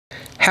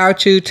How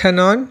to turn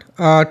on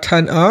or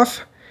turn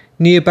off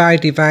nearby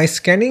device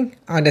scanning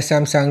on the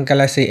Samsung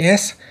Galaxy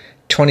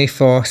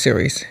S24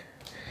 series.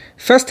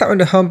 First, tap on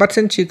the home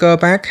button to go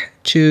back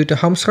to the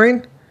home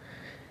screen.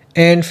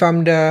 And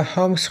from the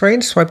home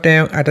screen, swipe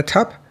down at the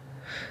top.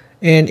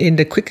 And in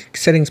the quick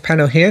settings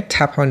panel here,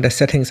 tap on the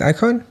settings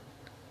icon.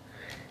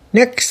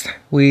 Next,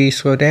 we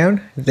scroll down,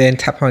 then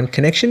tap on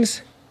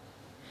connections.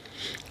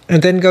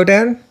 And then go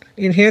down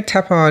in here,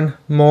 tap on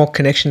more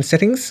connection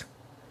settings.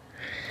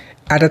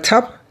 At the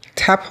top,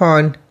 tap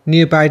on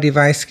nearby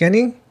device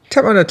scanning.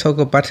 Tap on the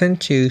toggle button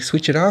to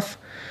switch it off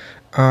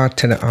or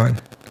turn it on.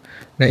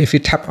 Now, if you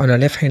tap on the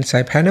left-hand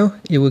side panel,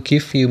 it will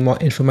give you more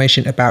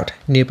information about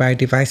nearby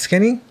device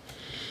scanning.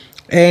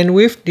 And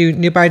with the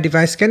nearby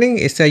device scanning,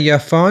 it says your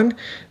phone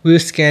will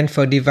scan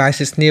for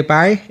devices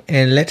nearby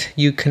and let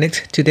you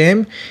connect to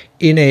them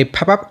in a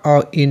pop-up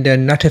or in the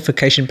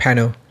notification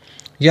panel.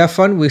 Your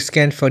phone will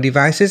scan for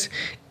devices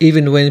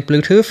even when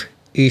Bluetooth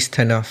is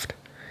turned off.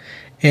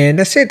 And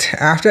that's it.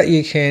 After,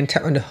 you can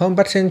tap on the home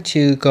button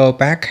to go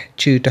back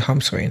to the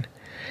home screen.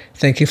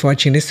 Thank you for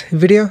watching this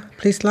video.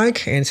 Please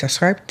like and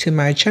subscribe to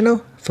my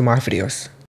channel for more videos.